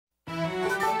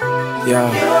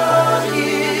Yeah,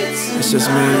 it's just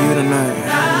me and you tonight.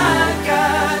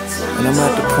 And I'm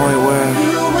at the point where I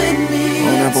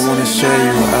don't ever want to share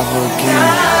you ever again.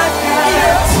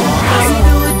 Does he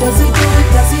do it? Does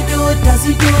he do it? Does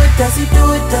he do it? Does he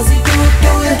do it? Does he do it?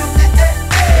 Do it?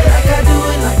 Like I do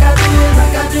it, like I do it,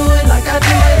 like I do it, like I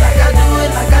do it, like I do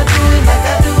it, like I do it, like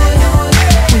I do it.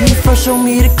 When you first showed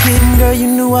me the kitten, girl, you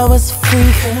knew I was a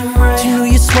freak. You knew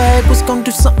your swag was gon'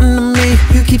 do something to me.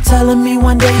 You keep telling me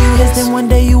one day you his, then one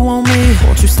day you want me.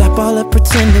 Won't you stop all that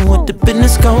pretending? What the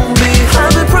business gon' be?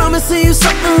 I've been promising you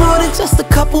something more than just a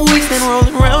couple weeks, then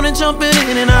rolling around and jumping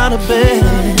in and out of bed.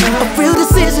 A real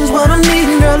decision's what I'm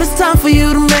needing, girl. It's time for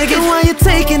you to make it. While you're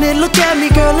taking it, look at me,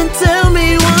 girl, and tell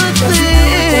me one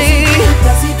thing.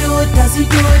 Does he do it? Does he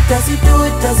do it? Does he do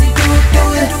it? Does he do it? Do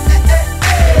it?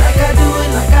 Like I do it,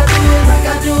 like I do it, like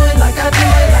I do it, like I do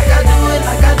it, like I do it,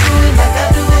 like I do it, like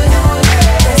I do it.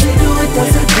 Does he do it?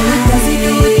 Does he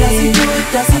do it? Does he do it?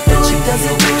 Does he do it? Does he do it? Does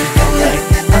he do it?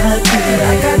 I do it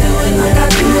like I do it, like I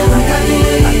do it, like I do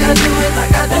it, like I do it,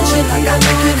 like I do it, like I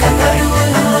do it, like I do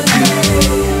it.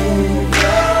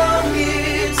 You're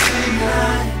here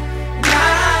tonight,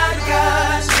 I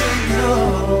got to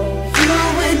know you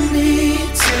with me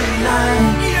tonight.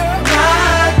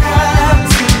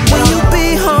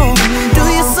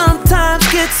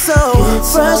 So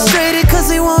frustrated cause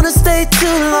he wanna stay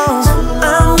too long.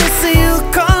 I'm missing you,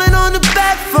 calling on the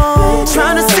back phone,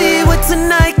 trying to see what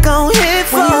tonight gon' hit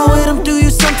for. When you with him, do you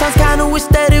sometimes kinda wish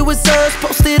that it was us?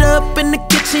 Posted up in the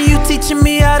kitchen, you teaching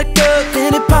me how to cook.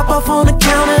 Then it pop off on the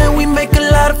counter and we make a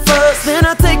lot of fuss. Then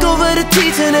I take over the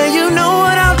teaching and you know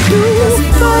what I'll do. Does he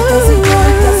do it? Does he do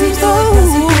it? Does he do it?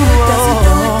 Does he do it? Does he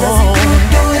do it? Does he do it?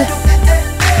 Do it?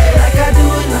 Like I do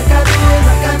it, like I do it,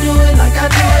 like I do it, like I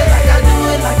do it, like I do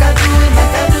it, like I do it,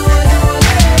 like I do it.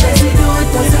 Does he do it?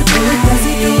 Does he do it? Does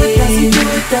he do it? Does he do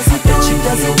it? Does he do it?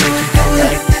 Does he do it? Do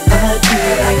it? I do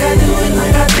it like I do it,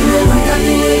 like I do it, like I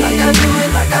do it, like I do it,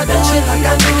 like I do it, like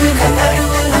I do it, like I do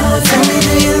it. Tell me,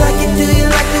 do you like it? Do you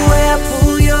like the way I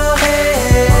pull your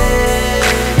hair?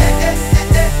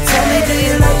 Tell me, do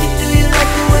you like it? Do you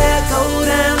like the way I go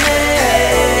down there?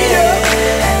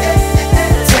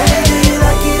 Tell me, do you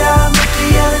like it? I'll make you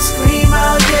yell and scream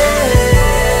out, yeah.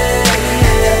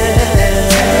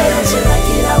 Don't you like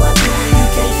it how I do it? You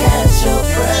can't catch your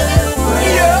breath.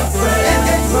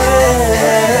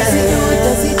 Does he do it?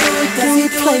 Does he do it? Does he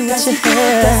play with your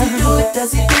hair? Does he do it?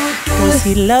 Does he do it? Does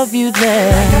he love you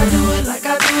there? Like I do it, like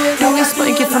I do it. Do we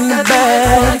spank it from the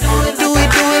back? Do we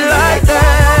do it like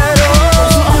that?